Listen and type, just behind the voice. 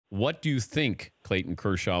What do you think Clayton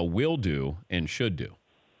Kershaw will do and should do?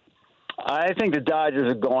 I think the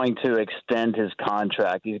Dodgers are going to extend his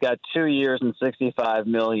contract. He's got 2 years and $65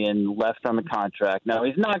 million left on the contract. Now,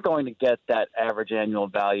 he's not going to get that average annual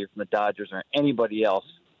value from the Dodgers or anybody else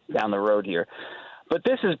down the road here. But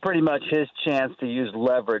this is pretty much his chance to use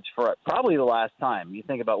leverage for probably the last time. You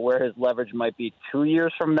think about where his leverage might be 2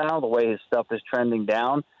 years from now, the way his stuff is trending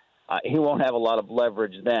down. He won't have a lot of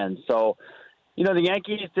leverage then. So, you know, the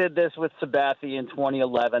Yankees did this with Sabathia in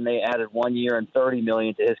 2011. They added 1 year and $30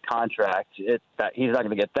 million to his contract. He's not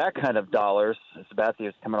going to get that kind of dollars. Sabathia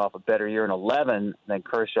is coming off a better year in 11 than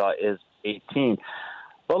Kershaw is 18.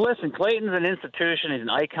 But listen, Clayton's an institution. He's an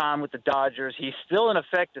icon with the Dodgers. He's still an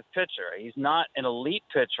effective pitcher. He's not an elite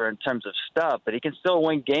pitcher in terms of stuff, but he can still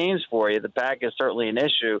win games for you. The back is certainly an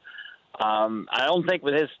issue. I don't think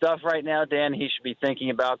with his stuff right now, Dan, he should be thinking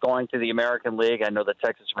about going to the American League. I know the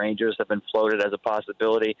Texas Rangers have been floated as a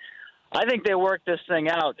possibility. I think they work this thing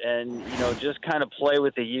out and, you know, just kind of play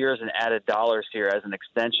with the years and added dollars here as an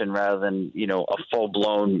extension rather than, you know, a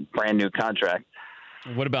full-blown brand-new contract.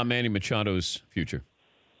 What about Manny Machado's future?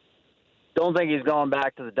 Don't think he's going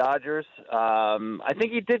back to the Dodgers. I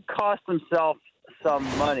think he did cost himself some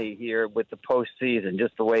money here with the postseason,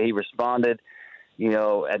 just the way he responded. You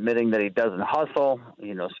know, admitting that he doesn't hustle,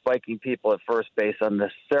 you know, spiking people at first base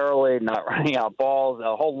unnecessarily, not running out balls,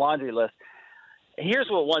 a whole laundry list. Here's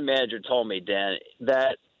what one manager told me, Dan,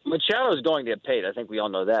 that Machado is going to get paid. I think we all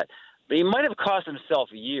know that. But he might have cost himself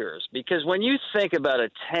years because when you think about a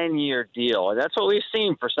 10-year deal, and that's what we've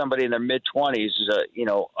seen for somebody in their mid-20s,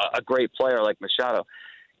 a great player like Machado,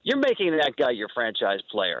 you're making that guy your franchise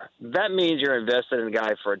player. That means you're invested in a guy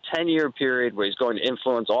for a 10-year period where he's going to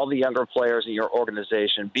influence all the younger players in your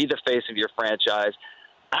organization, be the face of your franchise.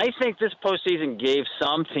 I think this postseason gave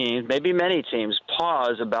some teams, maybe many teams,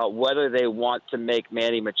 pause about whether they want to make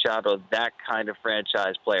Manny Machado that kind of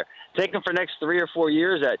franchise player. Take him for the next 3 or 4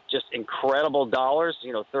 years at just incredible dollars,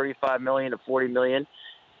 you know, $35 million to $40 million.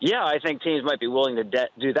 Yeah, I think teams might be willing to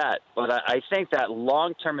do that. But I think that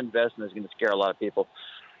long-term investment is going to scare a lot of people.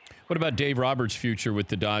 What about Dave Roberts' future with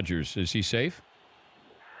the Dodgers? Is he safe?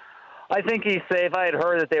 I think he's safe. I had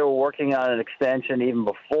heard that they were working on an extension even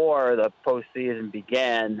before the postseason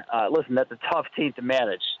began. Listen, that's a tough team to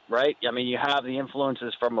manage, right? I mean, you have the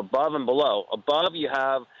influences from above and below. Above, you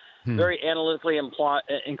have very analytically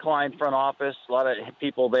inclined front office, a lot of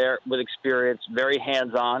people there with experience, very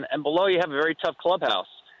hands-on. And below, you have a very tough clubhouse,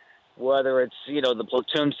 whether it's, you know, the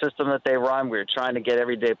platoon system that they run, where you're trying to get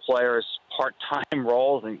everyday players part-time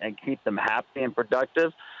roles and keep them happy and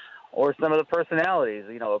productive, or some of the personalities,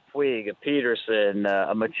 you know, a Puig, a Peterson,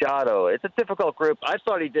 a Machado. It's a difficult group. I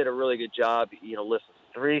thought he did a really good job. You know, listen,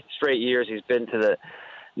 3 straight years he's been to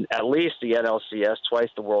at least the NLCS, twice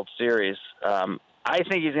the World Series. I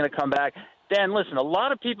think he's going to come back. Dan, listen, a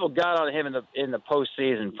lot of people got on him in the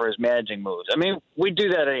postseason for his managing moves. I mean, we do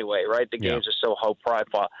that anyway, right? The games are so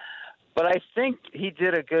high-profile. But I think he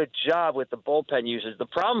did a good job with the bullpen usage. The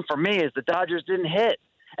problem for me is the Dodgers didn't hit.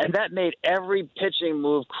 And that made every pitching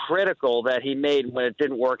move critical that he made when it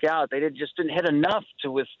didn't work out. They just didn't hit enough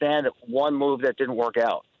to withstand one move that didn't work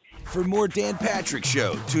out. For more Dan Patrick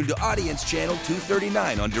Show, tune to Audience Channel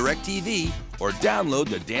 239 on DirecTV or download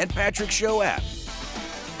the Dan Patrick Show app.